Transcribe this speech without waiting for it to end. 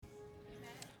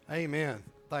Amen.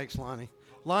 Thanks, Lonnie.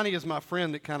 Lonnie is my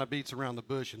friend that kind of beats around the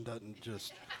bush and doesn't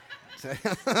just say.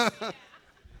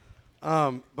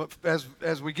 But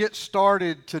as we get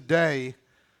started today,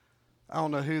 I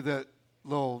don't know who that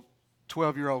little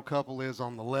 12-year-old couple is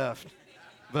on the left,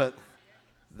 but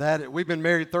we've been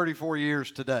married 34 years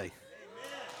today.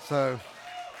 So,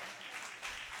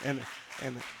 and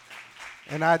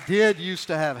I did used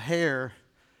to have hair,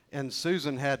 and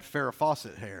Susan had Farrah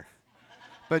Fawcett hair.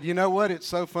 But you know what? It's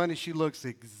so funny. She looks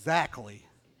exactly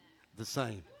the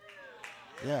same.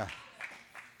 Yeah.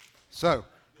 So,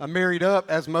 I'm married up,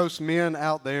 as most men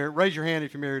out there. Raise your hand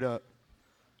if you're married up.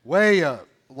 Way up.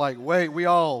 We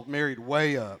all married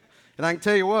way up. And I can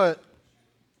tell you what,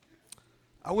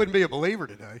 I wouldn't be a believer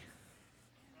today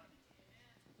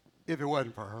if it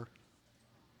wasn't for her.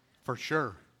 For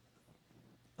sure.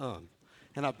 And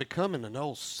I'm becoming an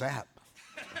old sap.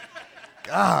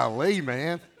 Golly,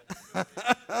 man.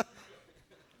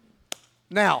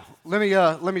 Now, let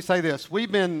me say this.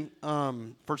 We've been,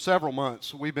 for several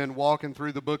months, we've been walking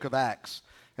through the book of Acts,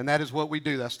 and that is what we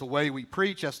do. That's the way we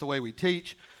preach. That's the way we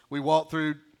teach. We walk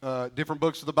through different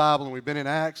books of the Bible, and we've been in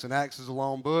Acts, and Acts is a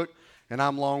long book, and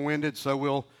I'm long-winded, so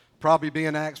we'll probably be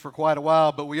in Acts for quite a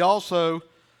while. But we also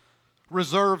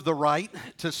reserve the right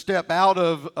to step out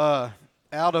of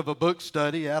a book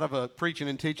study, out of a preaching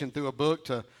and teaching through a book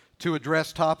to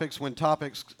address topics when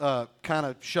topics kind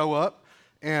of show up,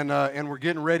 and we're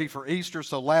getting ready for Easter.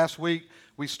 So last week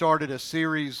we started a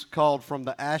series called From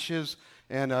the Ashes,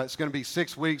 and it's going to be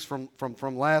 6 weeks from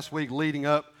last week leading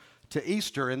up to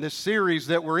Easter. And this series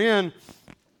that we're in,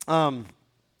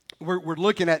 we're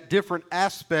looking at different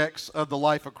aspects of the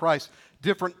life of Christ,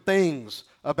 different things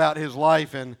about his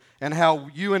life, and how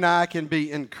you and I can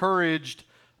be encouraged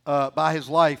by his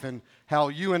life, and how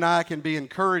you and I can be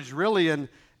encouraged really in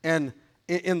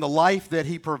the life that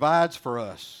he provides for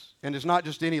us. And it's not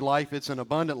just any life, it's an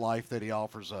abundant life that he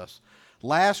offers us.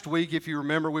 Last week, if you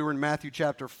remember, we were in Matthew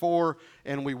chapter 4,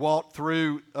 and we walked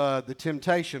through the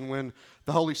temptation when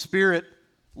the Holy Spirit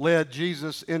led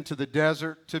Jesus into the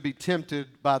desert to be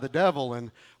tempted by the devil. And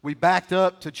we backed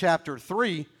up to chapter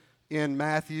 3 in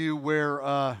Matthew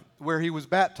where he was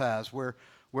baptized,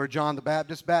 where John the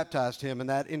Baptist baptized him, and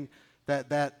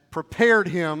that prepared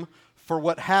him for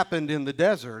what happened in the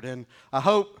desert. And I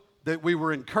hope that we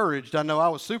were encouraged. I know I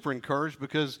was super encouraged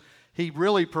because he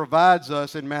really provides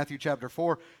us in Matthew chapter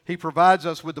 4, he provides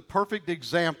us with the perfect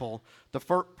example, the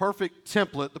perfect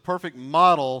template, the perfect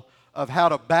model of how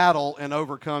to battle and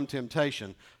overcome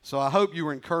temptation. So I hope you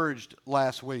were encouraged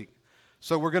last week.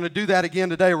 So we're going to do that again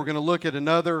today. We're going to look at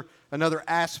another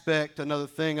aspect, another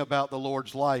thing about the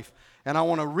Lord's life. And I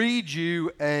want to read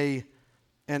you an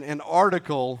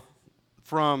article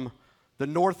from the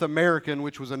North American,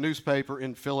 which was a newspaper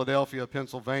in Philadelphia,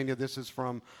 Pennsylvania. This is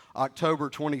from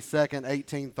October 22nd,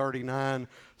 1839,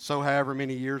 so however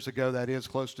many years ago that is,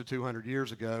 close to 200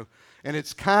 years ago. And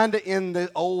it's kind of in the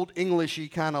old Englishy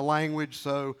kind of language,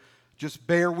 so just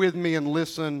bear with me and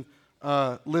listen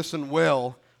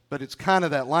well, but it's kind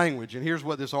of that language. And here's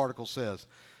what this article says.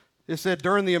 It said,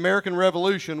 during the American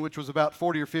Revolution, which was about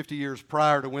 40 or 50 years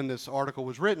prior to when this article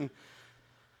was written,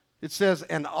 it says,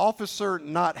 an officer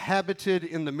not habited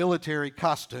in the military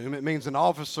costume, it means an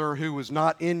officer who was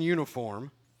not in uniform,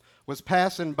 was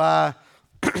passing by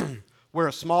where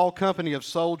a small company of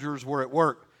soldiers were at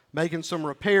work, making some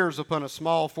repairs upon a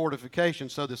small fortification.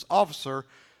 So this officer,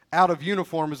 out of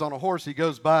uniform, is on a horse. He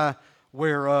goes by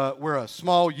where a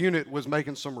small unit was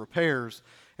making some repairs.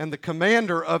 And the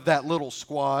commander of that little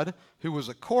squad, who was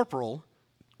a corporal,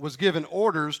 was giving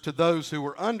orders to those who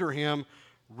were under him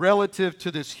relative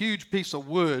to this huge piece of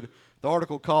wood. The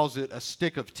article calls it a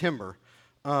stick of timber.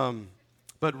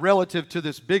 But relative to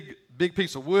this big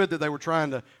piece of wood that they were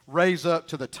trying to raise up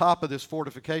to the top of this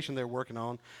fortification they were working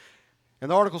on.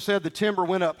 And the article said the timber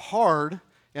went up hard,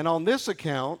 and on this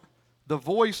account, the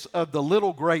voice of the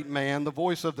little great man, the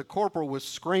voice of the corporal, was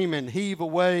screaming, heave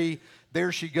away,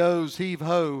 there she goes, heave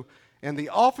ho. And the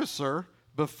officer,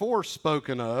 before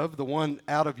spoken of, the one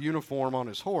out of uniform on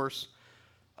his horse,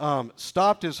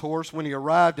 stopped his horse when he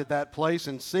arrived at that place,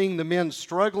 and seeing the men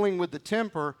struggling with the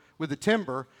timber,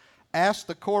 asked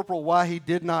the corporal why he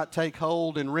did not take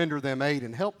hold and render them aid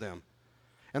and help them.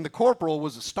 And the corporal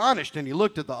was astonished, and he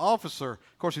looked at the officer.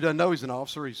 Of course, he doesn't know he's an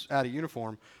officer, he's out of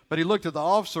uniform. But he looked at the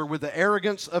officer with the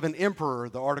arrogance of an emperor,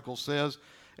 the article says,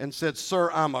 and said,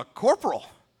 "Sir, I'm a corporal."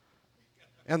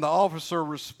 And the officer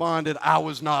responded, "I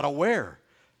was not aware,"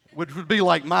 which would be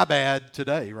like my bad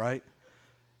today, right?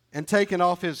 And taking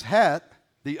off his hat,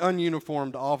 the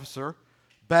ununiformed officer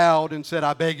bowed and said,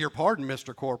 "I beg your pardon,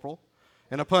 Mr. Corporal."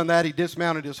 And upon that, he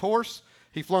dismounted his horse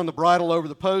He flung the bridle over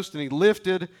the post, and he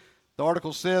lifted, the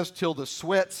article says, till the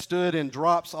sweat stood in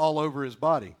drops all over his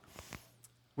body.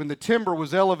 When the timber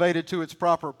was elevated to its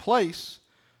proper place,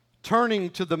 turning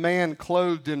to the man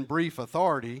clothed in brief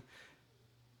authority,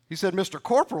 he said, "Mr.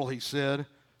 Corporal," he said,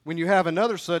 "when you have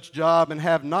another such job and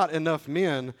have not enough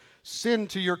men, send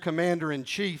to your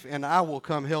commander-in-chief, and I will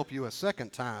come help you a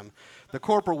second time." The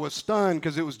corporal was stunned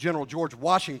because it was General George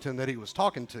Washington that he was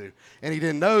talking to, and he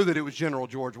didn't know that it was General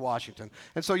George Washington.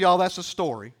 And so, y'all, that's a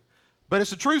story, but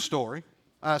it's a true story.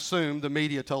 I assume the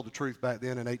media told the truth back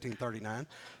then in 1839.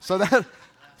 So that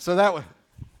was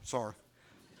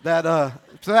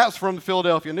from the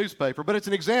Philadelphia newspaper, but it's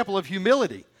an example of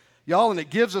humility, y'all, and it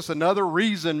gives us another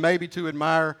reason maybe to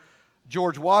admire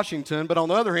George Washington, but on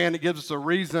the other hand, it gives us a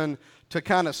reason to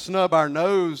kind of snub our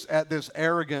nose at this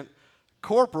arrogant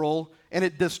corporal, and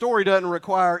the story doesn't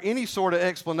require any sort of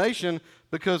explanation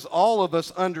because all of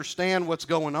us understand what's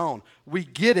going on. We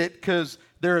get it because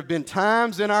there have been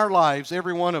times in our lives,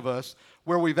 every one of us,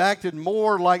 where we've acted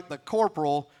more like the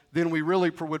corporal than we really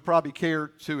would probably care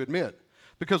to admit.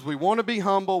 Because we want to be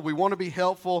humble, we want to be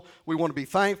helpful, we want to be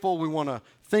thankful, we want to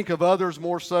think of others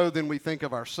more so than we think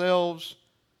of ourselves.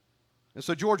 And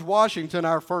so George Washington,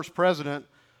 our first president,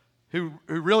 who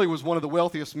really was one of the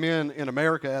wealthiest men in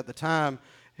America at the time,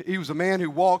 he was a man who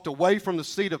walked away from the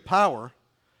seat of power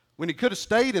when he could have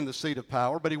stayed in the seat of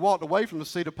power, but he walked away from the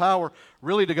seat of power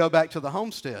really to go back to the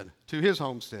homestead, to his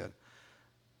homestead.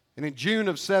 And in June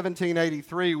of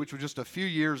 1783, which was just a few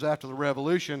years after the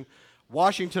Revolution,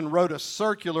 Washington wrote a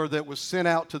circular that was sent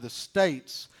out to the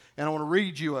states, and I want to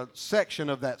read you a section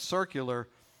of that circular,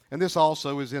 and this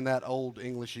also is in that old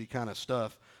Englishy kind of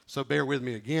stuff, so bear with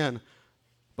me again.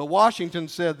 But Washington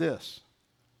said this,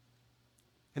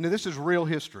 and this is real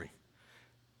history.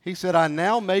 He said, "I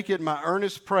now make it my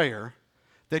earnest prayer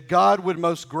that God would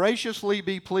most graciously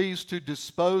be pleased to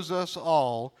dispose us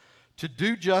all to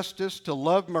do justice, to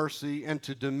love mercy, and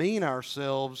to demean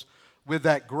ourselves with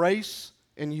that grace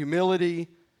and humility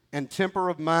and temper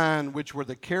of mind which were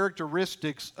the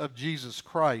characteristics of Jesus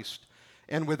Christ,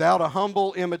 and without a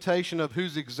humble imitation of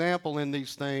whose example in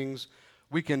these things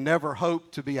we can never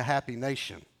hope to be a happy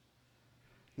nation."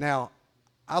 Now,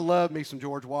 I love me some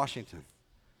George Washington.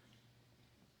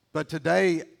 But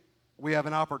today, we have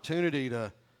an opportunity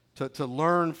to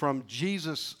learn from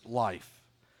Jesus' life,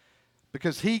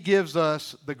 because he gives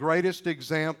us the greatest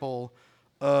example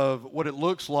of what it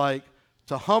looks like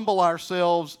to humble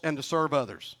ourselves and to serve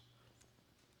others.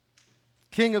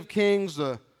 King of Kings,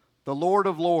 the Lord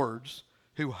of Lords,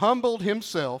 who humbled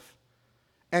himself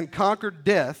and conquered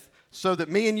death so that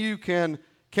me and you can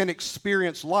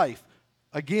experience life.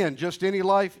 Again, just any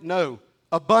life? No,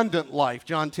 abundant life.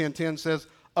 John 10:10 says,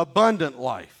 abundant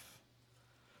life.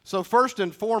 So first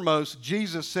and foremost,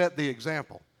 Jesus set the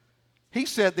example. He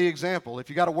set the example. If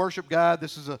you got a worship guide,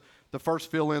 this is the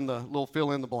first fill in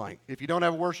the blank. If you don't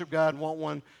have a worship guide and want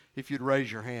one, if you'd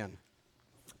raise your hand.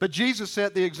 But Jesus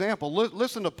set the example.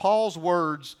 Listen to Paul's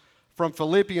words from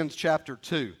Philippians chapter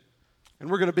 2. And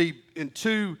we're going to be in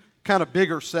two kind of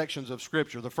bigger sections of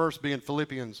Scripture. The first being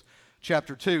Philippians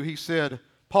chapter 2.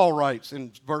 Paul writes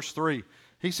in verse 3,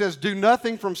 he says, "Do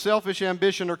nothing from selfish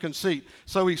ambition or conceit."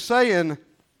 So he's saying,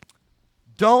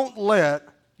 don't let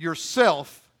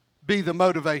yourself be the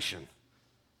motivation.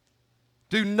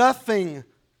 Do nothing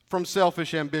from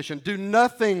selfish ambition. Do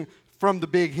nothing from the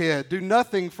big head. Do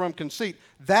nothing from conceit.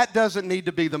 That doesn't need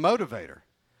to be the motivator.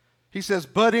 He says,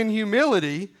 "But in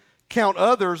humility, count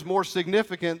others more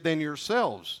significant than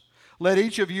yourselves. Let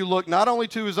each of you look not only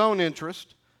to his own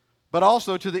interest, but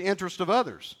also to the interest of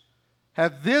others.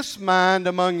 Have this mind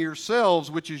among yourselves,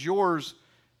 which is yours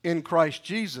in Christ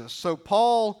Jesus." So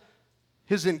Paul,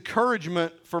 his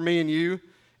encouragement for me and you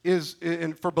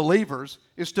and for believers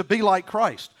is to be like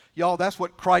Christ. Y'all, that's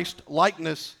what Christ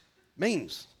likeness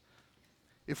means.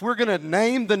 If we're going to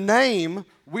name the name,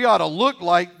 we ought to look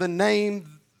like the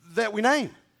name that we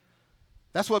name.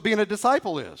 That's what being a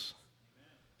disciple is.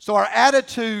 So our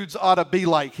attitudes ought to be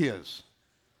like his.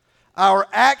 Our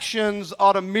actions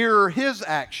ought to mirror his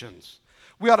actions.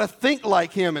 We ought to think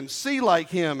like him and see like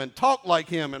him and talk like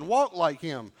him and walk like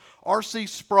him. R.C.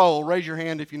 Sproul, raise your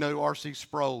hand if you know who R.C.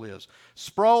 Sproul is.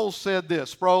 Sproul said this.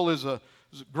 Sproul is a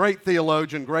great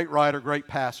theologian, great writer, great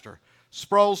pastor.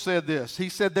 Sproul said this. He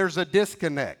said there's a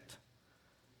disconnect.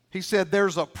 He said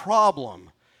there's a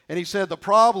problem. And he said the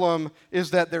problem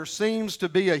is that there seems to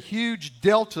be a huge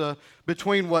delta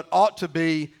between what ought to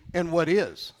be and what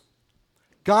is.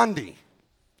 Gandhi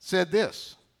said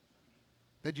this.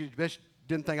 You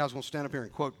didn't think I was going to stand up here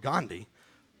and quote Gandhi.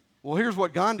 Well, here's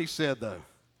what Gandhi said, though.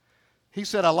 He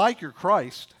said, "I like your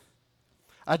Christ,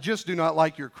 I just do not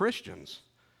like your Christians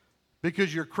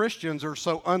because your Christians are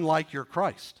so unlike your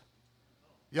Christ.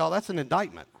 Y'all, that's an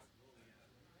indictment.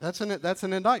 That's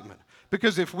an indictment.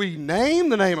 Because if we name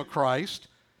the name of Christ,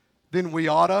 then we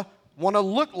ought to want to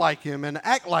look like him and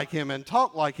act like him and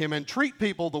talk like him and treat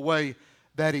people the way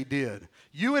that he did.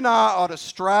 You and I ought to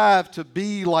strive to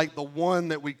be like the one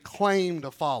that we claim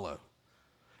to follow.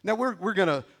 Now,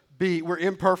 we're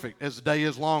imperfect as the day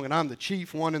is long, and I'm the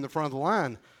chief one in the front of the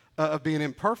line of being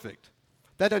imperfect.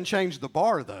 That doesn't change the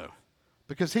bar, though,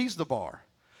 because he's the bar.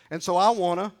 And so I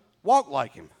want to walk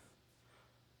like him.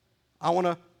 I want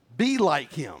to be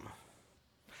like him.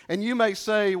 And you may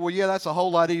say, well, yeah, that's a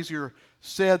whole lot easier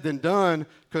said than done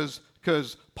because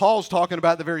Paul's talking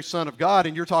about the very Son of God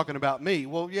and you're talking about me.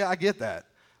 Well, yeah, I get that.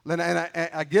 And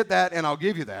I get that, and I'll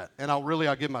give you that. And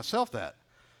I'll give myself that.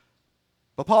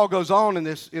 But Paul goes on in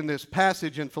this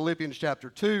passage in Philippians chapter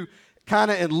 2,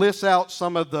 kind of enlists out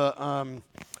some of the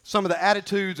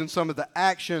attitudes and some of the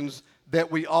actions that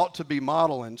we ought to be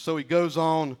modeling. So he goes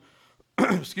on,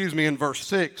 in verse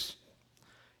 6.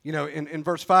 You know, in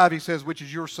verse 5 he says, which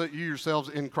is you yourselves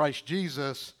in Christ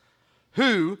Jesus,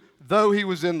 who, though he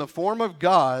was in the form of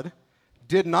God,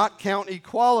 did not count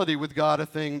equality with God a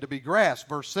thing to be grasped.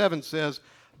 Verse 7 says,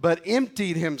 but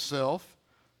emptied himself.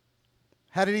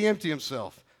 How did he empty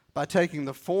himself? By taking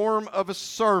the form of a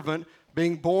servant,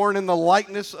 being born in the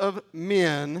likeness of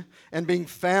men, and being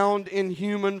found in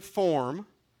human form.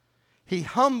 He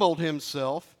humbled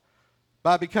himself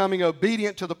by becoming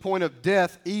obedient to the point of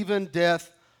death, even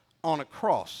death on a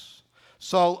cross.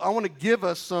 So I want to give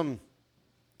us some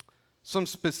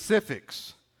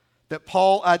specifics that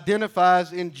Paul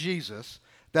identifies in Jesus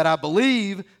that I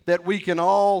believe that we can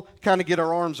all kind of get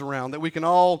our arms around, that we can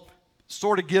all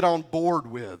sort of get on board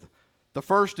with. The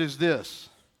first is this.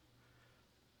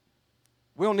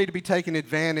 We don't need to be taking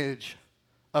advantage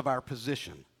of our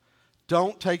position.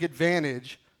 Don't take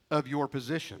advantage of your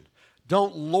position.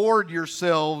 Don't lord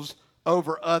yourselves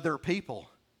over other people.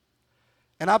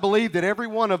 And I believe that every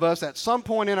one of us at some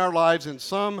point in our lives, in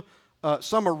some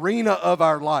arena of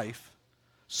our life,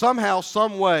 somehow,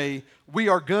 some way, we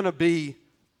are going to be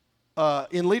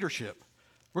in leadership.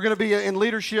 We're going to be in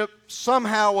leadership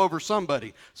somehow over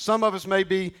somebody. Some of us may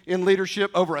be in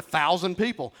leadership over 1,000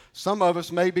 people. Some of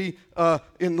us may be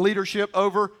in leadership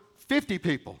over 50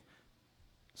 people.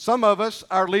 Some of us,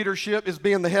 our leadership is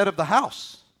being the head of the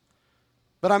house.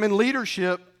 But I'm in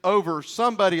leadership over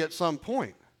somebody at some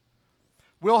point.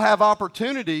 We'll have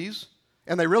opportunities,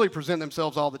 and they really present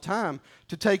themselves all the time,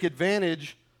 to take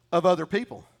advantage of other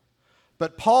people.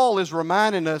 But Paul is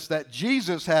reminding us that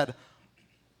Jesus had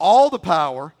all the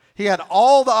power, he had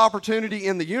all the opportunity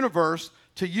in the universe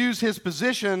to use his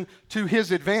position to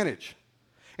his advantage.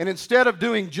 And instead of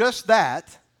doing just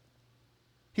that,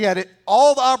 he had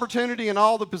all the opportunity and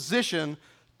all the position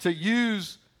to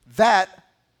use that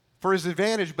for his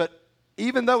advantage. But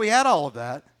even though he had all of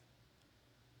that,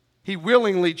 he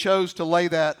willingly chose to lay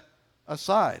that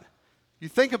aside. You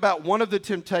think about one of the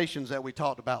temptations that we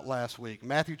talked about last week,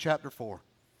 Matthew chapter 4.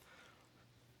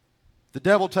 The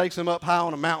devil takes him up high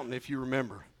on a mountain, if you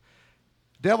remember.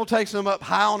 The devil takes him up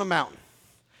high on a mountain,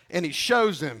 and he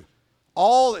shows him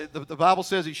the Bible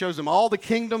says he shows him all the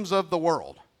kingdoms of the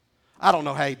world. I don't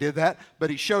know how he did that, but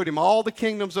he showed him all the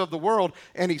kingdoms of the world,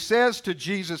 and he says to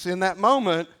Jesus in that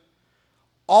moment,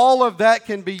 all of that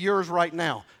can be yours right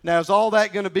now. Now, is all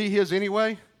that going to be his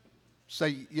anyway?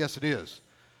 Say, yes, it is.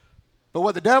 But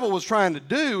what the devil was trying to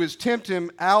do is tempt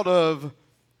him out of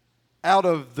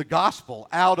the gospel,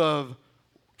 out of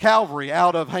Calvary,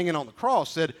 out of hanging on the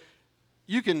cross. Said,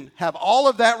 you can have all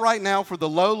of that right now for the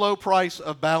low, low price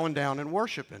of bowing down and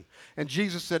worshiping. And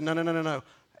Jesus said, no.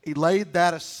 He laid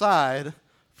that aside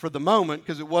for the moment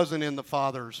because it wasn't in the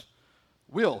Father's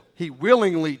will. He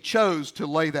willingly chose to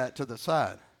lay that to the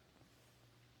side.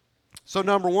 So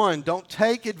number one, don't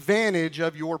take advantage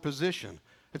of your position.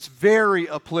 It's very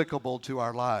applicable to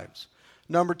our lives.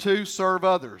 Number two, serve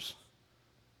others.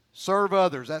 Serve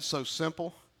others. That's so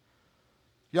simple.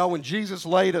 Y'all, when Jesus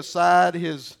laid aside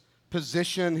his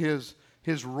position,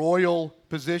 his royal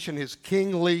position, his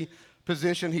kingly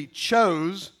position, he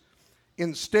chose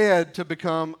instead to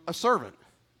become a servant.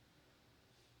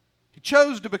 He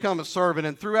chose to become a servant,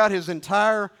 and throughout his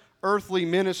entire earthly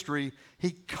ministry,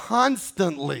 he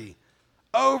constantly,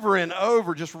 over and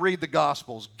over, just read the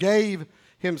Gospels, gave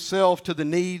himself to the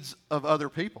needs of other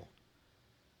people.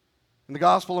 In the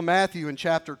Gospel of Matthew in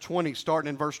chapter 20, starting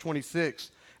in verse 26,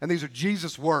 and these are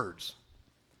Jesus' words.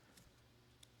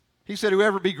 He said,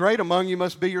 whoever be great among you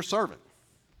must be your servant.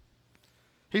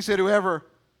 He said, whoever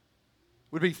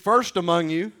would be first among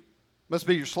you must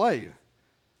be your slave.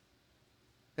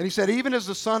 And he said, even as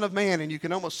the Son of Man, and you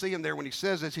can almost see him there when he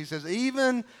says this, he says,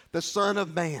 even the Son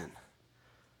of Man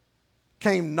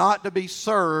came not to be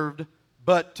served,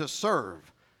 but to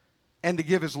serve, and to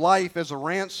give his life as a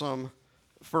ransom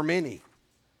for many.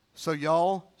 So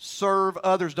y'all, serve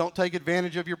others. Don't take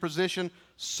advantage of your position.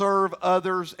 Serve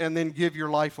others and then give your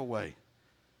life away.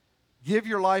 Give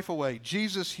your life away.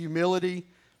 Jesus' humility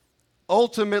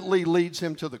ultimately leads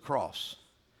him to the cross.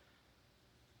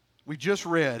 We just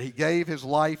read, he gave his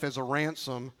life as a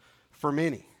ransom for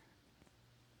many.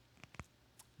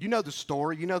 You know the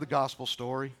story. You know the gospel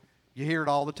story. You hear it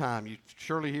all the time. You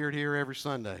surely hear it here every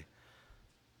Sunday.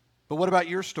 But what about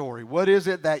your story? What is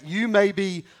it that you may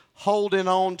be holding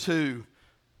on to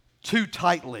too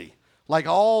tightly? Like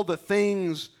all the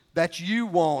things that you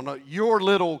want, your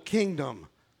little kingdom.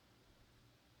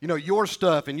 You know, your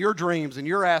stuff and your dreams and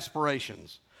your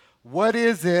aspirations. What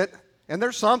is it? And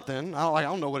there's something, I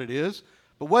don't know what it is,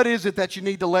 but what is it that you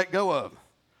need to let go of?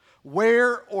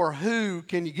 Where or who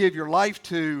can you give your life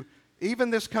to even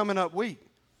this coming up week?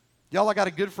 Y'all, I got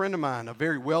a good friend of mine, a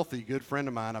very wealthy good friend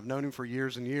of mine. I've known him for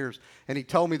years and years, and he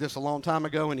told me this a long time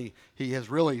ago, and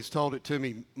he's told it to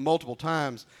me multiple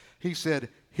times. He said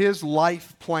his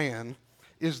life plan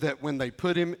is that when they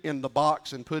put him in the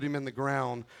box and put him in the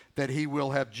ground, that he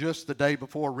will have just the day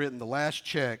before written the last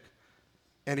check,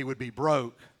 and he would be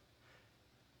broke,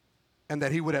 and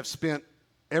that he would have spent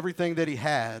everything that he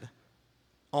had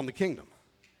on the kingdom.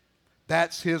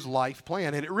 That's his life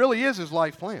plan, and it really is his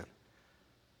life plan.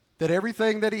 That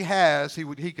everything that he has,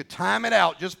 he could time it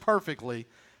out just perfectly,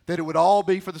 that it would all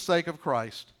be for the sake of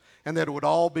Christ, and that it would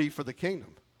all be for the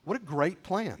kingdom. What a great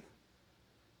plan.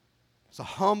 He's a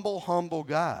humble, humble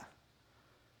guy.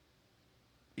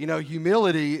 You know,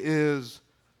 humility is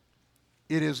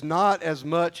not as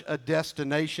much a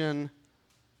destination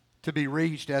to be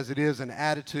reached as it is an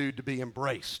attitude to be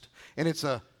embraced. And it's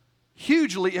a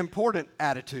hugely important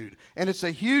attitude, and it's a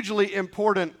hugely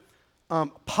important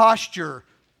posture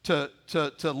to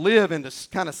live and to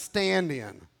kind of stand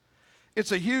in.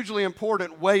 It's a hugely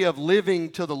important way of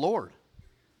living to the Lord.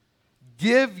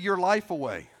 Give your life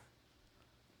away.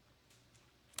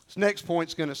 This next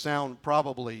point's going to sound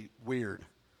probably weird.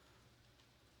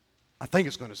 I think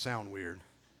it's going to sound weird.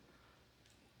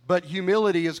 But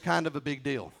humility is kind of a big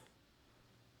deal.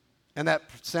 And that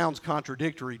sounds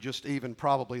contradictory, just even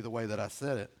probably the way that I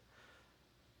said it.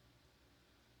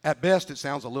 At best, it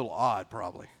sounds a little odd,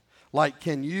 probably. Like,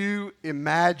 can you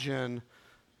imagine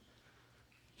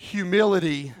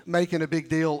humility making a big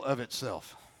deal of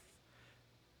itself?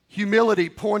 Humility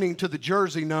pointing to the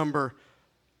jersey number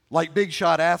like big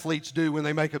shot athletes do when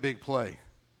they make a big play.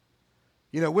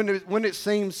 You know, wouldn't it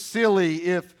seem silly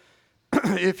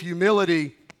if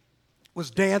humility was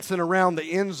dancing around the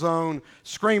end zone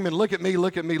screaming, "Look at me,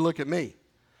 look at me, look at me"?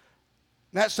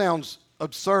 That sounds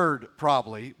absurd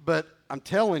probably, but I'm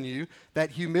telling you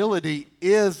that humility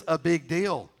is a big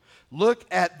deal. Look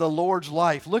at the Lord's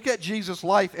life. Look at Jesus'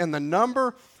 life and the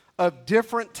number of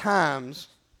different times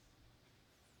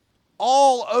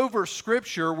all over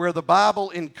Scripture where the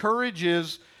Bible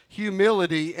encourages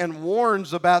humility and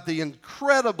warns about the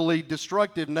incredibly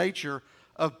destructive nature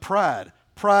of pride.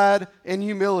 Pride and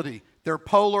humility. They're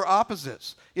polar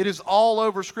opposites. It is all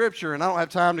over Scripture, and I don't have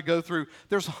time to go through.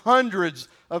 There's hundreds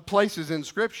of places in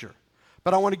Scripture.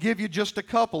 But I want to give you just a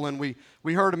couple, and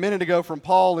we heard a minute ago from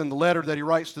Paul in the letter that he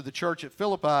writes to the church at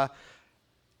Philippi.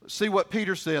 See what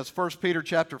Peter says, 1 Peter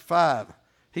chapter 5.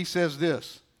 He says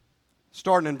this,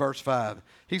 starting in verse 5.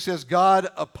 He says, God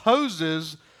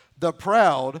opposes the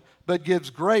proud, but gives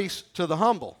grace to the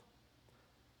humble.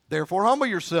 Therefore, humble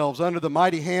yourselves under the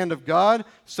mighty hand of God,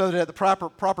 so that at the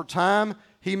proper time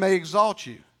he may exalt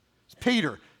you. It's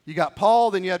Peter. You got Paul,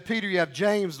 then you had Peter, you have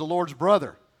James, the Lord's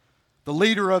brother, the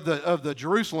leader of the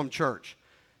Jerusalem church.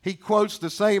 He quotes the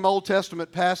same Old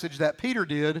Testament passage that Peter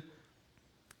did,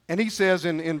 and he says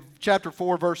in chapter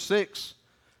 4, verse 6,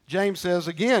 James says,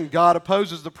 again, God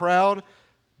opposes the proud,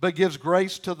 but gives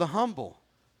grace to the humble.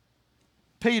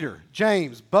 Peter,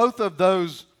 James, both of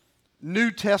those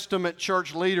New Testament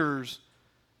church leaders,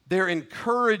 they're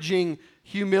encouraging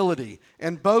humility.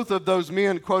 And both of those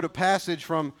men quote a passage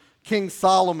from King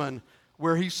Solomon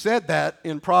where he said that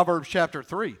in Proverbs chapter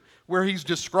 3,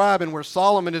 where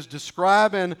Solomon is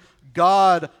describing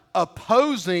God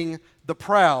opposing the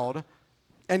proud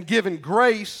and giving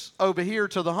grace over here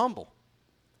to the humble.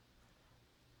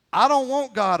 I don't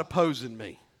want God opposing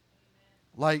me.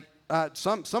 Like,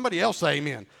 somebody else say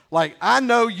amen. Like, I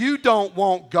know you don't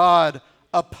want God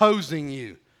opposing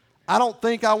you. I don't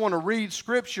think I want to read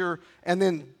Scripture and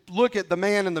then look at the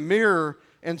man in the mirror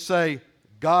and say,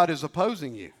 God is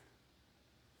opposing you.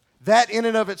 That in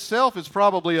and of itself is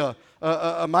probably a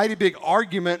mighty big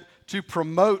argument to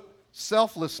promote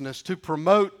selflessness, to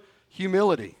promote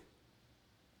humility.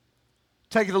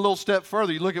 Take it a little step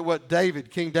further. You look at what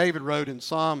King David wrote in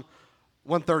Psalm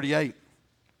 138.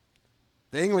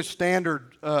 The English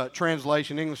Standard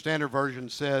Translation, English Standard Version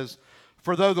says,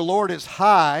 "For though the Lord is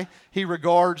high, he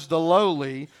regards the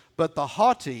lowly, but the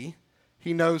haughty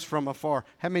he knows from afar."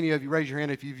 How many of you, raise your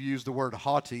hand if you've used the word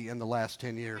haughty in the last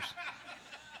 10 years?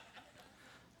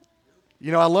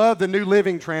 You know, I love the New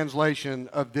Living Translation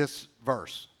of this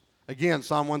verse. Again,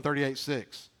 Psalm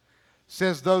 138:6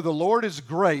 says, "Though the Lord is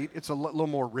great," it's a little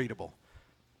more readable.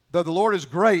 "Though the Lord is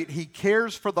great, he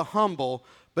cares for the humble,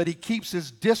 but he keeps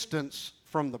his distance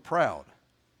from the proud."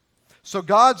 So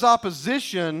God's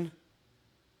opposition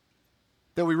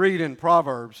that we read in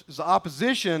Proverbs, the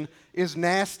opposition is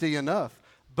nasty enough.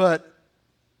 But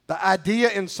the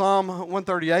idea in Psalm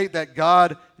 138 that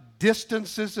God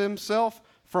distances himself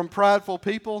from prideful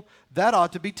people, that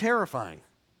ought to be terrifying.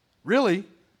 Really,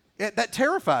 that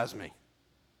terrifies me.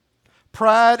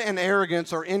 Pride and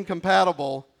arrogance are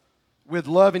incompatible with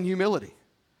love and humility.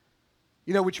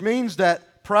 You know, which means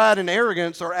that pride and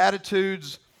arrogance are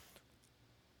attitudes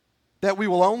that we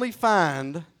will only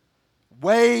find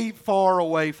way far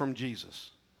away from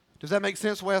Jesus. Does that make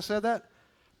sense the way I said that?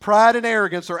 Pride and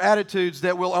arrogance are attitudes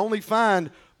that we'll only find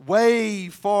way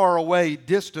far away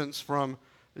distance from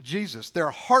Jesus.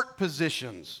 They're heart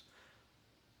positions.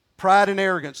 Pride and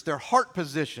arrogance, they're heart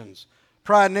positions.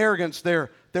 Pride and arrogance, they're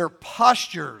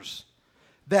postures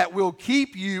that will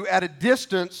keep you at a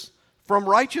distance from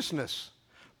righteousness.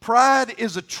 Pride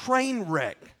is a train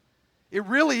wreck. It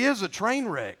really is a train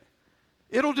wreck.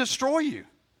 It'll destroy you.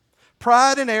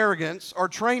 Pride and arrogance are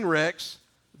train wrecks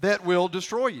that will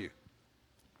destroy you.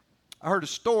 I heard a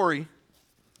story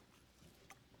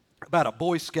about a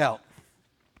Boy Scout.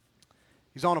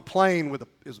 He's on a plane with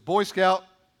his Boy Scout,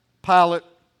 pilot,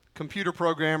 computer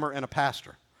programmer, and a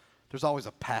pastor. There's always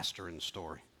a pastor in the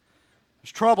story.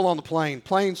 There's trouble on the plane.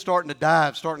 Plane's starting to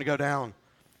dive, starting to go down.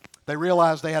 They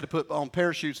realized they had to put on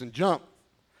parachutes and jump.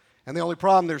 And the only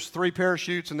problem, there's 3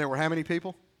 parachutes, and there were how many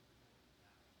people?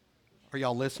 Are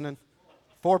y'all listening?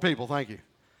 4 people, thank you.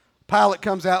 Pilot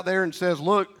comes out there and says,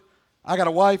 "Look, I got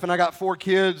a wife and I got 4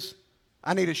 kids.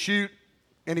 I need a chute."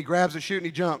 And he grabs a chute and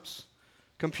he jumps.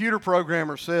 Computer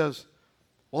programmer says,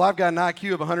 "Well, I've got an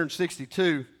IQ of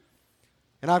 162,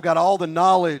 and I've got all the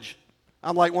knowledge.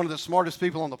 I'm like one of the smartest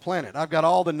people on the planet. I've got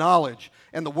all the knowledge,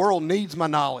 and the world needs my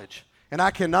knowledge. And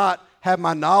I cannot have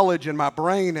my knowledge and my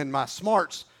brain and my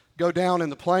smarts go down in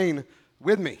the plane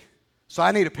with me. So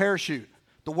I need a parachute.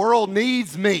 The world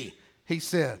needs me," he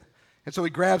said. And so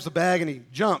he grabs the bag and he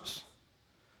jumps.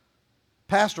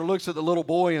 Pastor looks at the little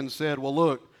boy and said, "Well,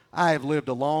 look, I have lived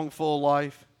a long, full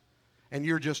life, and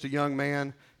you're just a young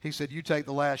man." He said, "You take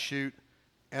the last chute,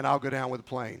 and I'll go down with the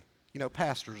plane." You know,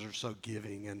 pastors are so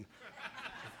giving and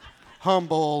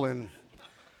humble. And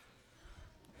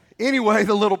anyway,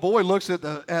 the little boy looks at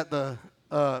the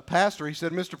pastor. He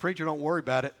said, "Mr. Preacher, don't worry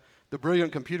about it. The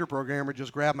brilliant computer programmer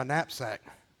just grabbed my knapsack."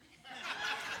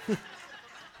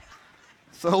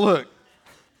 So look,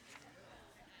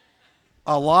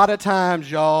 a lot of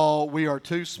times, y'all, we are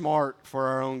too smart for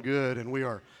our own good, and we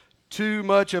are too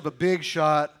much of a big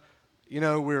shot. You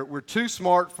know, we're too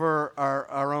smart for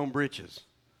our own britches.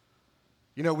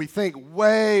 You know, we think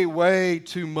way, way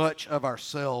too much of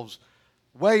ourselves,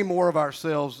 way more of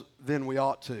ourselves than we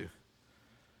ought to.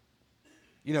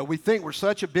 You know, we think we're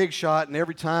such a big shot, and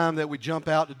every time that we jump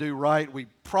out to do right, we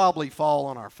probably fall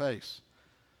on our face.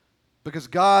 Because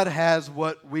God has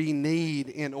what we need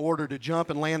in order to jump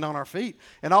and land on our feet.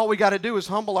 And all we got to do is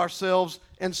humble ourselves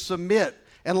and submit.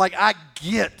 And like, I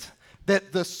get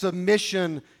that the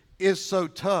submission is so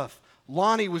tough.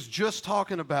 Lonnie was just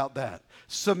talking about that.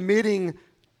 Submitting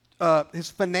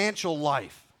his financial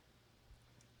life.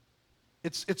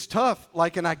 It's tough,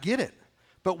 like, and I get it.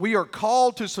 But we are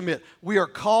called to submit. We are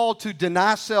called to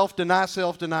deny self, deny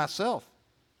self, deny self.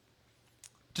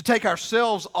 To take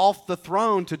ourselves off the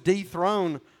throne, to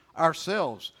dethrone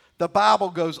ourselves. The Bible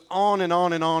goes on and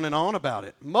on and on and on about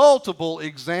it. Multiple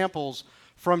examples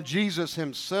from Jesus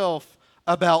himself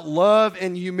about love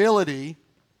and humility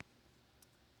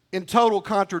in total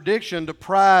contradiction to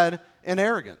pride and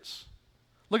arrogance.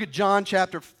 Look at John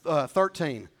chapter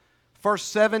 13. First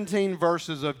 17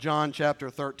 verses of John chapter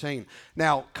 13.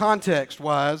 Now,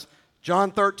 context-wise,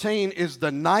 John 13 is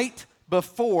the night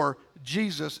before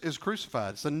Jesus is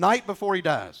crucified. It's the night before he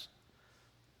dies.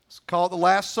 It's called the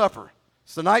Last Supper.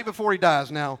 It's the night before he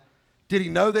dies. Now, did he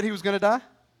know that he was going to die?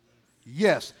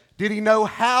 Yes. Did he know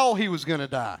how he was going to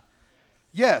die?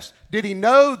 Yes. Did he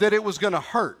know that it was going to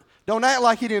hurt? Don't act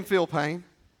like he didn't feel pain.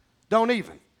 Don't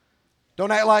even.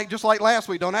 Don't act like, just like last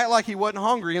week, don't act like he wasn't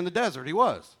hungry in the desert. He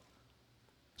was.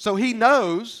 So he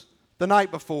knows the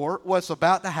night before what's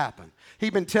about to happen.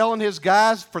 He'd been telling his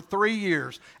guys for 3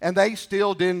 years, and they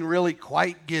still didn't really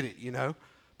quite get it, you know.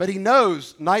 But he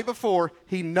knows, night before,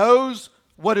 he knows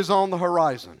what is on the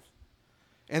horizon.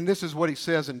 And this is what he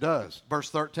says and does. Verse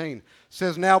 13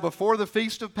 says, "Now before the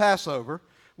feast of Passover,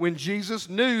 when Jesus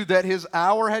knew that his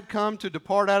hour had come to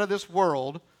depart out of this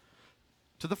world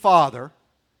to the Father,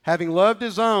 having loved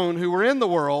his own who were in the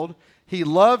world, he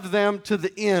loved them to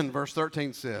the end," verse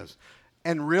 13 says.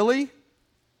 And really,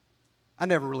 I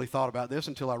never really thought about this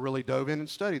until I really dove in and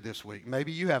studied this week.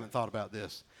 Maybe you haven't thought about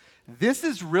this. This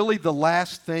is really the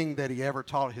last thing that he ever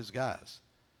taught his guys.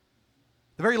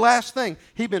 The very last thing.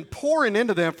 He'd been pouring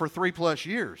into them for 3+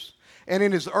 years. And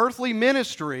in his earthly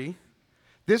ministry,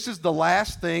 this is the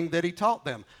last thing that he taught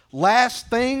them. Last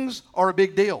things are a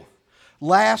big deal.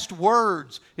 Last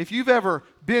words. If you've ever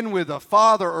been with a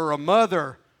father or a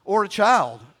mother or a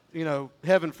child, you know,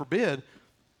 heaven forbid,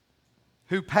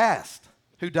 who passed,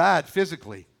 who died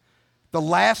physically, the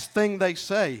last thing they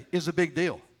say is a big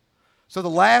deal. So the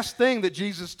last thing that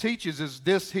Jesus teaches is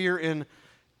this here in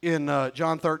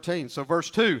John 13. So verse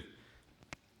 2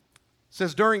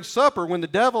 says, "During supper, when the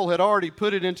devil had already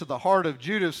put it into the heart of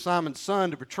Judas, Simon's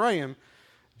son, to betray him,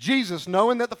 Jesus,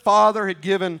 knowing that the Father had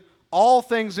given all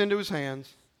things into his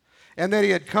hands, and that he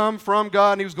had come from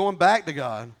God and he was going back to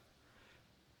God,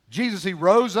 Jesus, he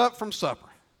rose up from supper.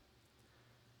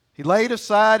 He laid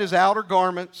aside his outer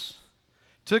garments,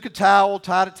 took a towel,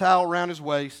 tied a towel around his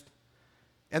waist,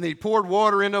 and then he poured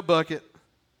water into a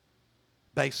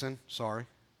basin.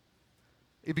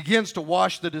 He begins to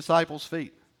wash the disciples'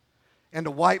 feet and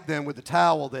to wipe them with the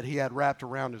towel that he had wrapped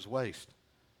around his waist."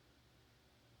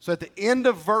 So at the end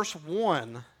of verse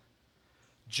 1,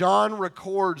 John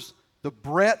records the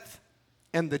breadth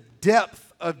and the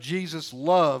depth of Jesus'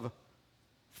 love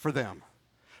for them.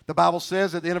 The Bible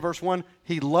says at the end of verse 1,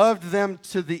 he loved them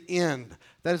to the end.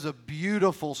 That is a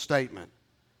beautiful statement.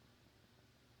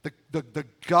 The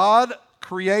God,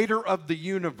 creator of the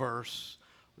universe,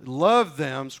 loved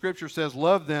them, Scripture says,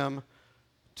 loved them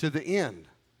to the end.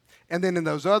 And then in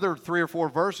those other 3 or 4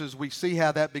 verses, we see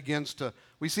how that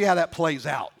plays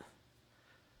out.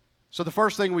 So the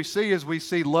first thing we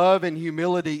see love and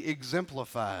humility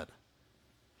exemplified.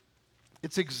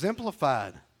 It's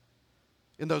exemplified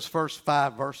in those first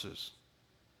 5 verses.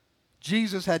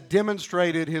 Jesus had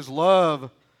demonstrated his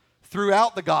love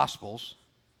throughout the Gospels,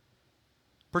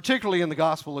 particularly in the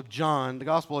Gospel of John. The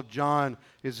Gospel of John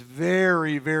is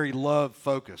very, very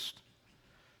love-focused.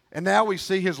 And now we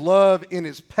see his love in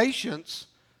his patience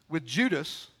with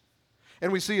Judas,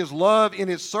 and we see his love in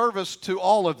his service to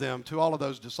all of them, to all of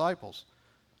those disciples.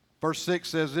 Verse 6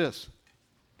 says this. It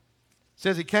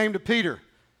says, "He came to Peter,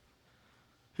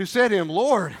 who said to him,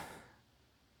 'Lord,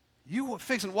 you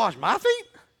fixing to wash my feet?'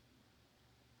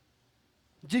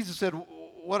 Jesus said,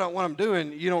 'What I'm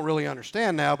doing, you don't really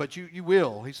understand now, but you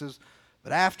will.' He says,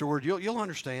 'But afterward, you'll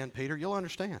understand, Peter, you'll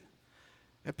understand.'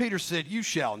 And Peter said, 'You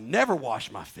shall never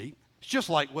wash my feet.'" It's just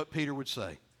like what Peter would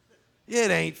say. It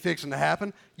ain't fixing to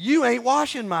happen. You ain't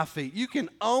washing my feet. You can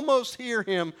almost hear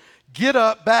him get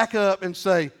up, back up, and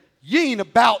say, "You ain't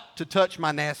about to touch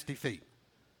my nasty feet."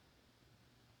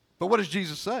 But what does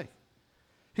Jesus say?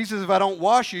 He says, "If I don't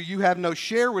wash you, you have no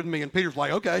share with me." And Peter's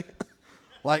like, "Okay."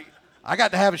 Like, I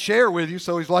got to have a share with you,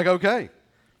 so he's like, "Okay."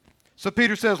 So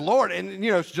Peter says, "Lord," and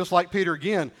you know, it's just like Peter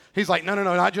again. He's like, no,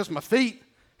 not just my feet.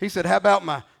 He said, "How about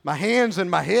my hands and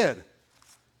my head?"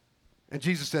 And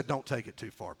Jesus said, "Don't take it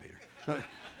too far, Peter."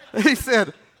 He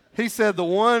said, "The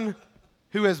one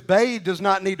who has bathed does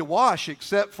not need to wash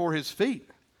except for his feet,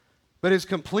 but is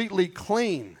completely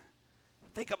clean."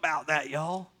 Think about that,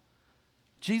 y'all.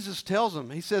 Jesus tells him,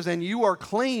 he says, "And you are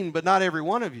clean, but not every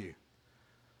one of you."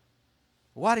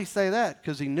 Why did he say that?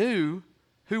 Because he knew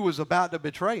who was about to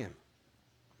betray him.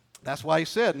 That's why he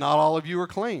said, "Not all of you are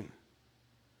clean."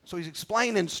 So he's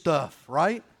explaining stuff,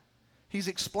 right? He's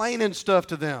explaining stuff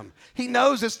to them. He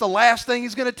knows it's the last thing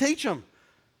he's going to teach them.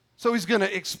 So he's going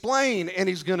to explain and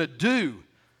he's going to do.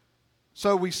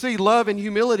 So we see love and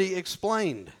humility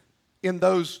explained in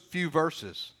those few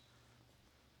verses.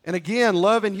 And again,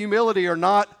 love and humility are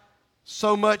not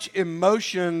so much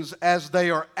emotions as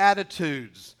they are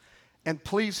attitudes. And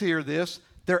please hear this,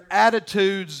 they're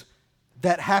attitudes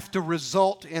that have to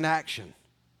result in action.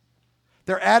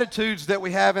 They're attitudes that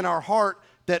we have in our heart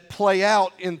that play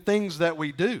out in things that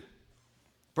we do.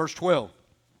 Verse 12.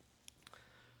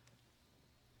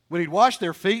 When he'd washed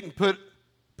their feet and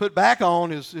put back on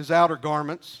his outer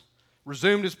garments,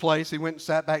 resumed his place, he went and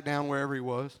sat back down wherever he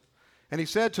was. And he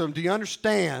said to them, do you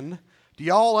understand? Do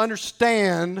y'all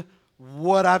understand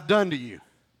what I've done to you?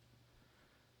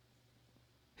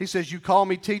 He says, you call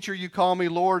me teacher, you call me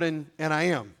Lord, and I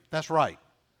am. That's right.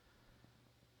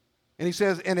 And he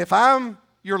says, and if I'm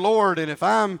your Lord and if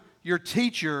I'm your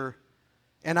teacher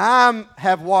and I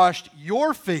have washed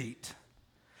your feet,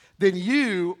 then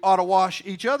you ought to wash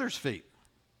each other's feet.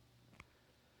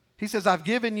 He says, I've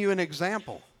given you an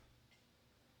example.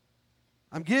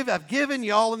 I've given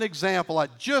you all an example. I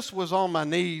just was on my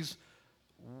knees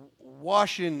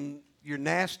washing your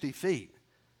nasty feet.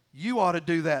 You ought to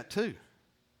do that too.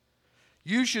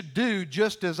 You should do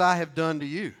just as I have done to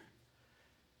you.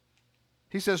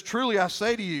 He says, truly I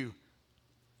say to you,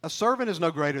 a servant is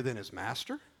no greater than his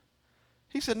master.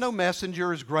 He said, no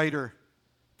messenger is greater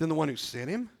than the one who sent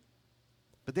him.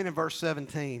 But then in verse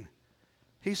 17,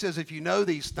 he says, if you know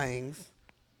these things,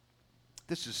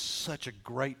 this is such a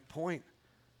great point.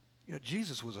 You know,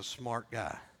 Jesus was a smart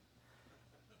guy.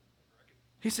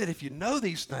 He said, if you know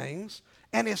these things,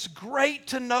 and it's great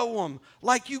to know them,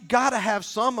 like you got to have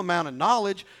some amount of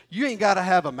knowledge. You ain't got to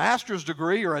have a master's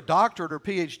degree or a doctorate or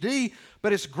PhD,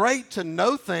 but it's great to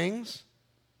know things.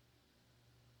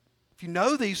 If you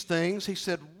know these things, he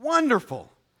said,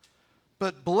 wonderful,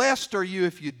 but blessed are you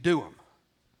if you do them.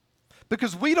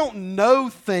 Because we don't know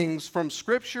things from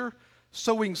Scripture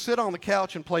so we can sit on the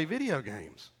couch and play video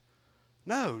games.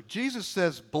 No, Jesus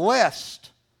says,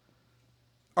 blessed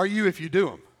are you if you do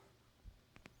them.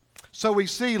 So we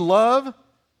see love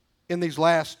in these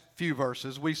last few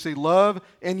verses. We see love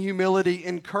and humility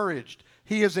encouraged.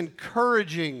 He is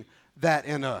encouraging that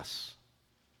in us.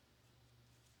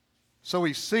 So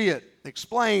we see it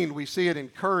explained, we see it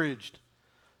encouraged.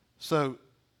 So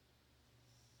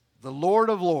the Lord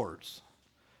of Lords,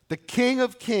 the King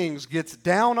of Kings, gets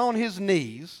down on his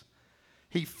knees.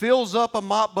 He fills up a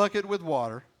mop bucket with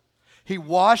water. He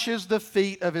washes the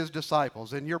feet of his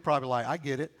disciples. And you're probably like, I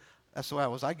get it. That's the way I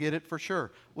was. I get it for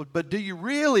sure. Well, but do you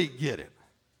really get it?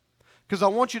 Because I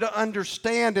want you to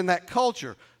understand in that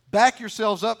culture, back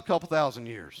yourselves up a couple thousand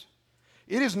years.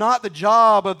 It is not the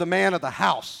job of the man of the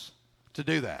house to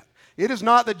do that. It is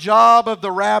not the job of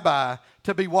the rabbi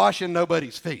to be washing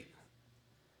nobody's feet.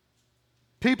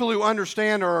 People who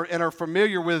understand and are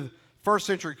familiar with first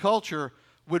century culture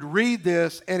would read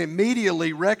this and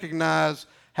immediately recognize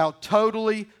how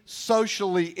totally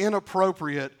socially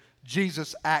inappropriate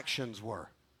Jesus' actions were.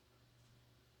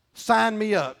 Sign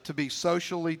me up to be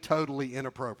socially, totally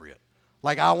inappropriate.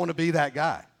 Like I want to be that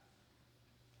guy.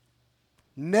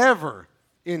 Never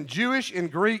in Jewish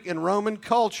and Greek and Roman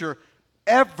culture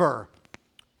ever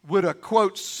would a,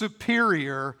 quote,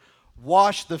 superior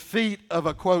wash the feet of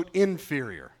a, quote,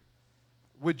 inferior.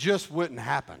 Wouldn't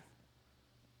happen.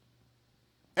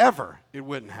 Ever it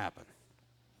wouldn't happen.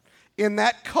 In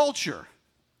that culture,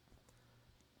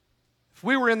 if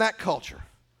we were in that culture,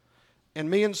 and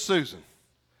me and Susan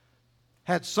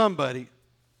had somebody,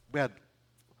 we had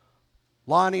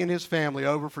Lonnie and his family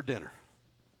over for dinner.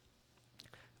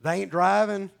 They ain't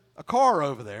driving a car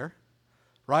over there,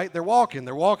 right? They're walking.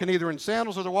 They're walking either in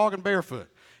sandals or they're walking barefoot.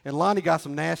 And Lonnie got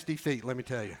some nasty feet, let me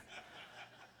tell you.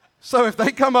 So if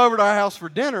they come over to our house for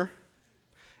dinner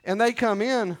and they come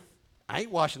in, I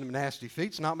ain't washing them nasty feet.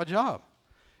 It's not my job.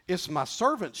 It's my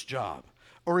servant's job,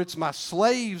 or it's my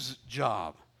slave's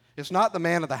job. It's not the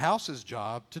man of the house's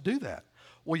job to do that.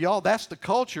 Well, y'all, that's the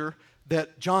culture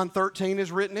that John 13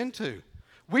 is written into.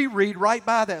 We read right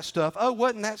by that stuff. Oh,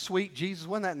 wasn't that sweet, Jesus?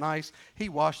 Wasn't that nice? He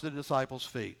washed the disciples'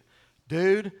 feet.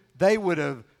 Dude,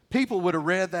 people would have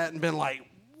read that and been like,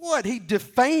 what? He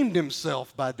defamed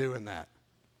himself by doing that.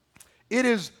 It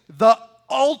is the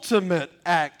ultimate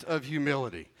act of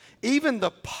humility. Even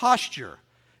the posture,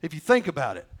 if you think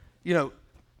about it,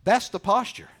 that's the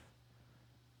posture.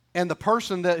 And the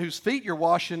person whose feet you're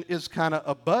washing is kind of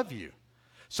above you.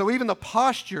 So even the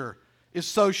posture is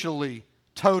socially,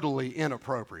 totally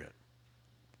inappropriate.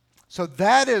 So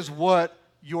that is what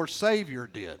your Savior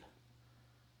did.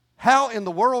 How in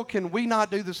the world can we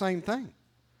not do the same thing?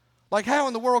 Like, how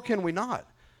in the world can we not?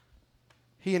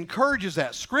 He encourages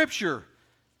that. Scripture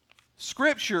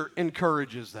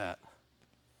encourages that.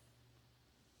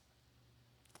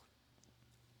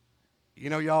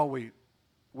 Y'all,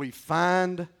 we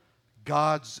find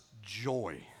God's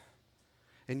joy.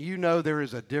 And there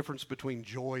is a difference between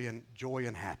joy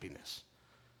and happiness.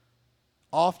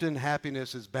 Often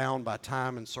happiness is bound by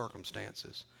time and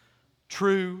circumstances.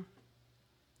 True,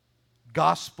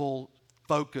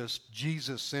 gospel-focused,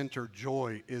 Jesus-centered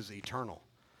joy is eternal.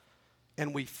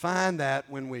 And we find that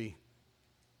when we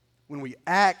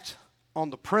act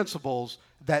on the principles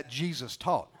that Jesus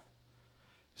taught.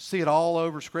 See it all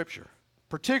over Scripture,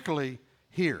 particularly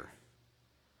here.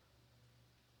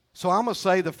 So I'm going to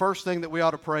say the first thing that we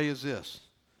ought to pray is this.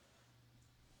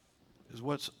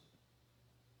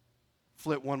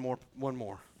 Flip one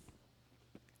more.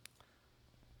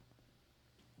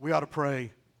 We ought to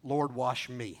pray, Lord, wash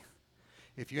me.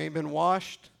 If you ain't been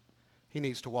washed, he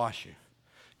needs to wash you,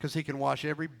 because he can wash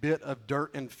every bit of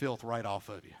dirt and filth right off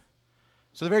of you.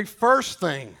 So the very first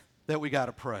thing that we got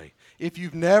to pray, if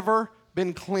you've never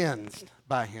been cleansed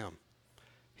by him,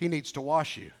 he needs to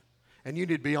wash you. And you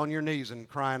need to be on your knees and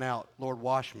crying out, Lord,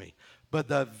 wash me. But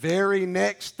the very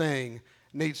next thing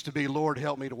needs to be, Lord,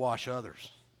 help me to wash others.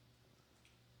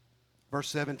 Verse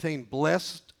 17,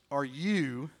 blessed are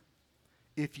you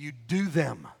if you do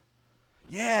them.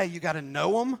 Yeah, you got to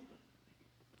know them.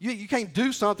 You can't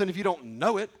do something if you don't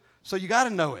know it, so you got to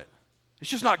know it. It's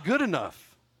just not good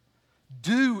enough.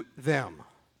 Do them.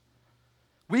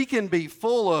 We can be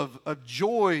full of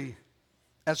joy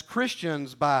as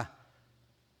Christians by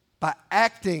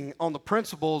acting on the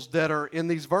principles that are in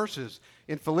these verses,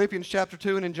 in Philippians chapter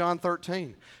 2 and in John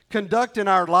 13. Conducting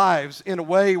our lives in a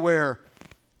way where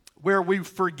we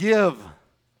forgive,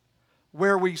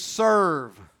 where we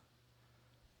serve,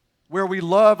 where we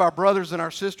love our brothers and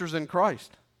our sisters in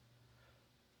Christ.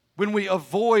 When we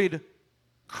avoid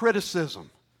criticism,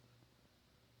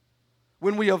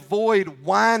 when we avoid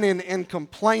whining and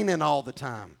complaining all the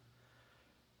time,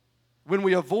 when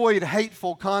we avoid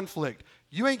hateful conflict.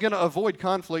 You ain't going to avoid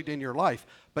conflict in your life,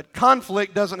 but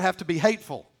conflict doesn't have to be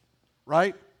hateful,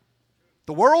 right?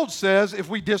 The world says if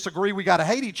we disagree, we got to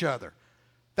hate each other.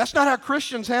 That's not how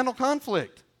Christians handle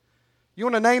conflict. You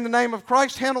want to name the name of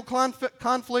Christ, handle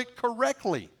conflict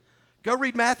correctly. Go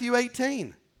read Matthew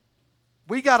 18.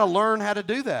 We got to learn how to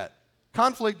do that.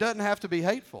 Conflict doesn't have to be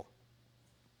hateful.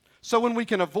 So when we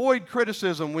can avoid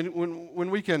criticism, when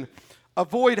we can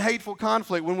avoid hateful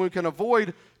conflict, when we can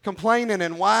avoid complaining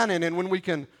and whining, and when we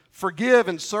can forgive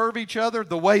and serve each other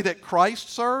the way that Christ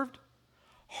served,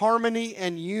 harmony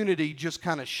and unity just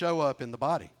kind of show up in the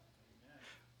body.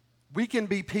 We can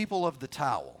be people of the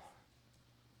towel.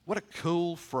 What a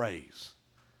cool phrase.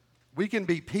 We can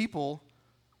be people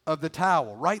of the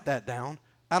towel. Write that down.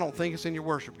 I don't think it's in your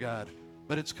worship guide,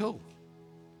 but it's cool.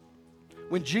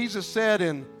 When Jesus said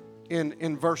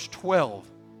in verse 12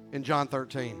 in John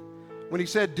 13, when he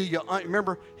said,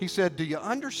 remember, he said, do you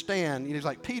understand? And he's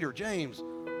like, Peter, James,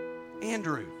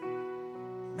 Andrew,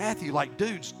 Matthew, like,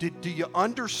 dudes, do you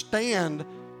understand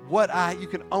you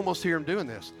can almost hear him doing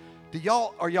this.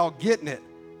 Are y'all getting it?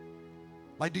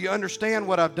 Like, do you understand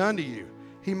what I've done to you?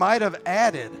 He might have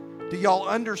added, do y'all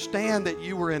understand that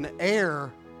you were an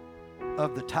heir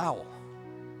of the towel?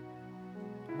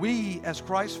 We, as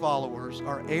Christ followers,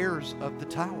 are heirs of the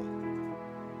towel.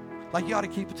 Like, you ought to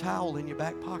keep a towel in your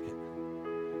back pocket.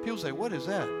 People say, what is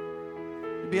that?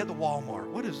 You'd be at the Walmart.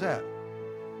 What is that?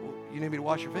 Well, you need me to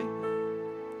wash your feet?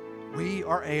 We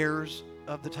are heirs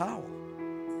of the towel.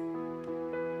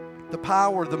 The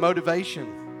power, the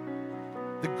motivation,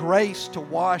 the grace to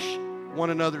wash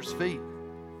one another's feet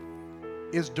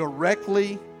is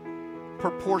directly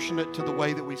proportionate to the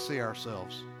way that we see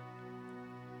ourselves.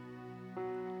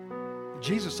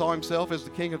 Jesus saw himself as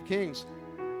the King of Kings,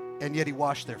 and yet he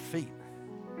washed their feet.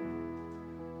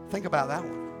 Think about that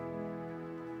one.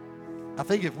 I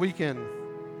think if we can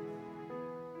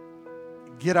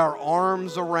get our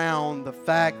arms around the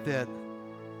fact that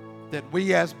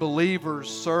we as believers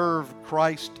serve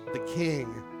Christ the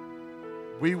King,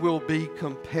 we will be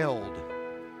compelled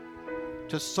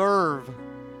to serve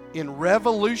in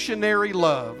revolutionary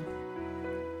love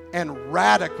and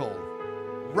radical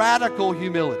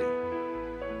humility.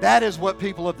 That is what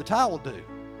people of the towel do.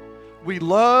 We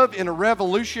love in a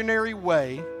revolutionary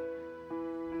way,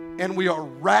 and we are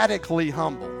radically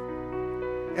humble.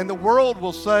 And the world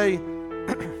will say,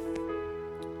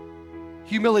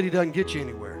 humility doesn't get you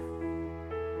anywhere.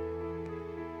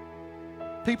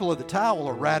 People of the towel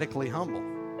are radically humble.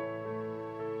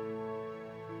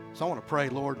 So I want to pray,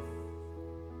 Lord,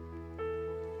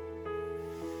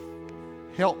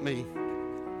 help me.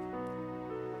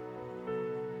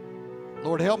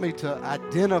 Lord, help me to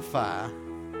identify.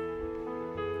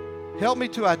 Help me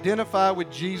to identify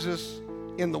with Jesus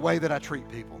in the way that I treat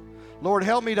people. Lord,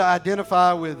 help me to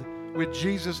identify with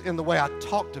Jesus in the way I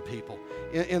talk to people,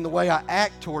 in the way I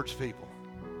act towards people.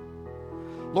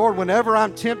 Lord, whenever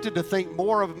I'm tempted to think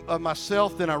more of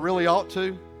myself than I really ought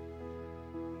to,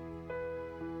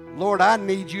 Lord, I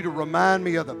need you to remind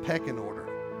me of the pecking order.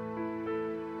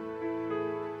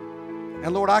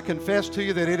 And Lord, I confess to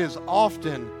you that it is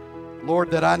often,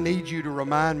 Lord, that I need you to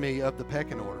remind me of the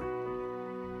pecking order.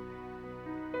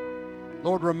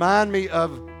 Lord, remind me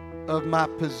of my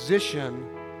position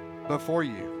before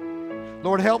you.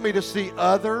 Lord, help me to see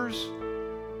others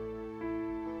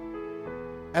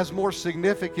as more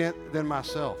significant than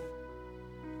myself.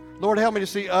 Lord, help me to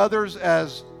see others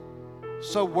as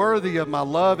so worthy of my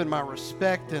love and my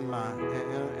respect and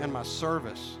my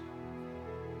service.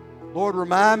 Lord,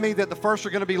 remind me that the first are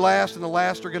going to be last and the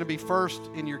last are going to be first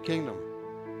in your kingdom.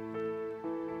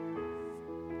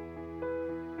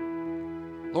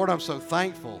 Lord, I'm so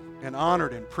thankful and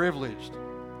honored and privileged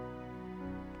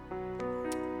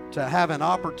to have an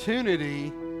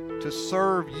opportunity to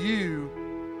serve you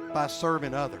by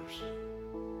serving others.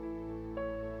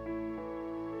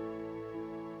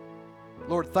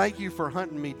 Lord, thank you for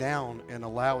hunting me down and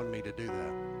allowing me to do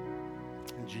that.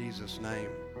 In Jesus' name,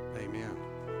 amen.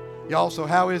 Y'all, so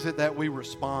how is it that we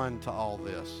respond to all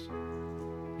this?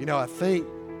 You know, I think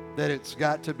that it's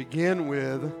got to begin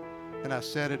with, and I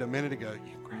said it a minute ago,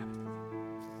 you grab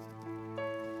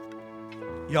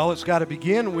it. Y'all, it's got to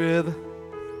begin with,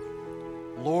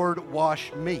 Lord,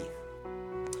 wash me.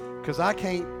 Because I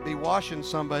can't be washing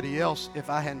somebody else if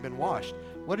I hadn't been washed.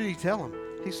 What did he tell him?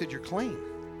 He said, you're clean.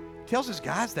 He tells his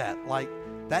guys that, like,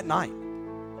 that night.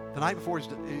 The night before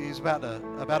he's about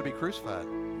to be crucified.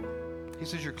 He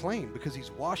says, you're clean, because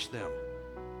he's washed them.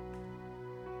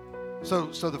 So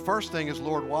the first thing is,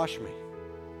 Lord, wash me.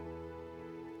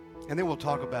 And then we'll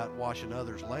talk about washing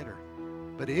others later.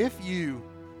 But I'm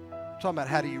talking about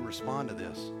how do you respond to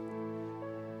this?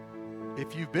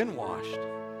 If you've been washed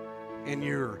and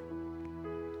you're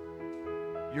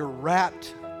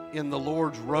wrapped in the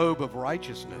Lord's robe of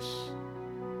righteousness,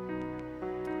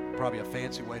 probably a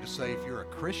fancy way to say if you're a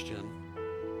Christian,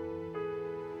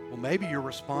 well, maybe your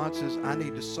response is, I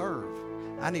need to serve.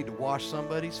 I need to wash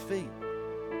somebody's feet.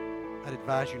 I'd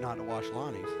advise you not to wash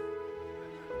Lonnie's.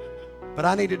 But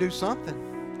I need to do something.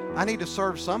 I need to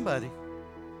serve somebody,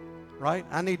 right?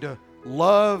 I need to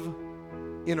love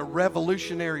in a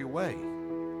revolutionary way.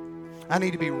 I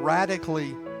need to be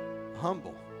radically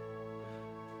humble.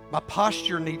 My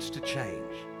posture needs to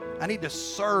change. I need to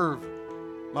serve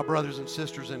my brothers and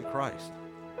sisters in Christ.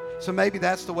 So maybe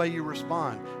that's the way you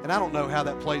respond. And I don't know how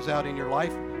that plays out in your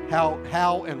life,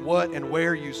 how and what and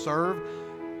where you serve,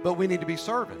 but we need to be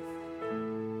serving.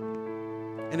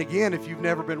 And again, if you've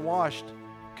never been washed,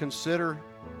 consider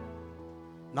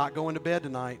not going to bed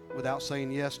tonight without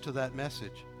saying yes to that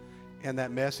message. And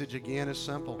that message, again, is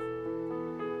simple.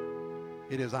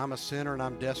 It is, I'm a sinner and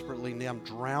I'm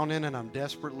drowning and I'm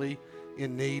desperately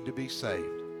in need to be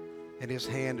saved. And his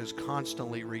hand is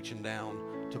constantly reaching down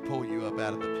to pull you up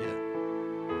out of the pit.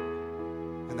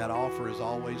 And that offer is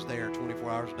always there, 24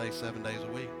 hours a day, 7 days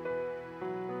a week.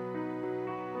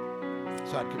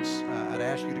 So I'd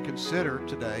ask you to consider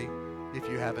today, if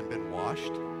you haven't been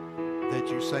washed, that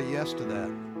you say yes to that.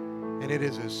 And it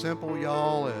is as simple,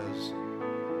 y'all, as,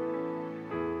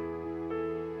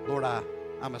 Lord,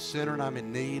 I'm a sinner and I'm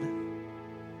in need.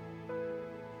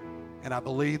 And I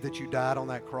believe that you died on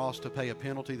that cross to pay a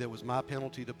penalty that was my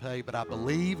penalty to pay. But I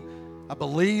believe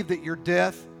that your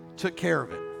death took care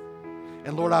of it.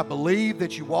 And Lord, I believe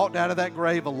that you walked out of that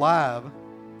grave alive.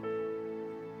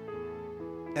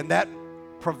 And that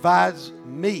provides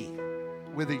me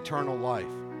with eternal life.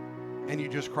 And you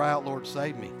just cry out, Lord,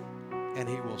 save me. And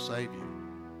he will save you.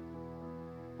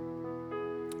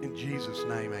 In Jesus'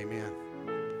 name, amen.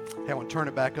 Hey, I want to turn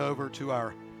it back over to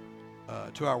our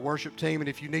worship team. And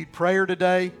if you need prayer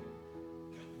today,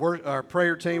 our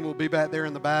prayer team will be back there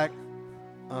in the back.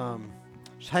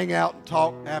 Just hang out and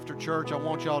talk after church. I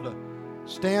want y'all to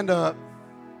stand up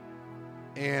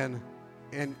and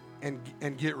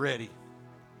get ready.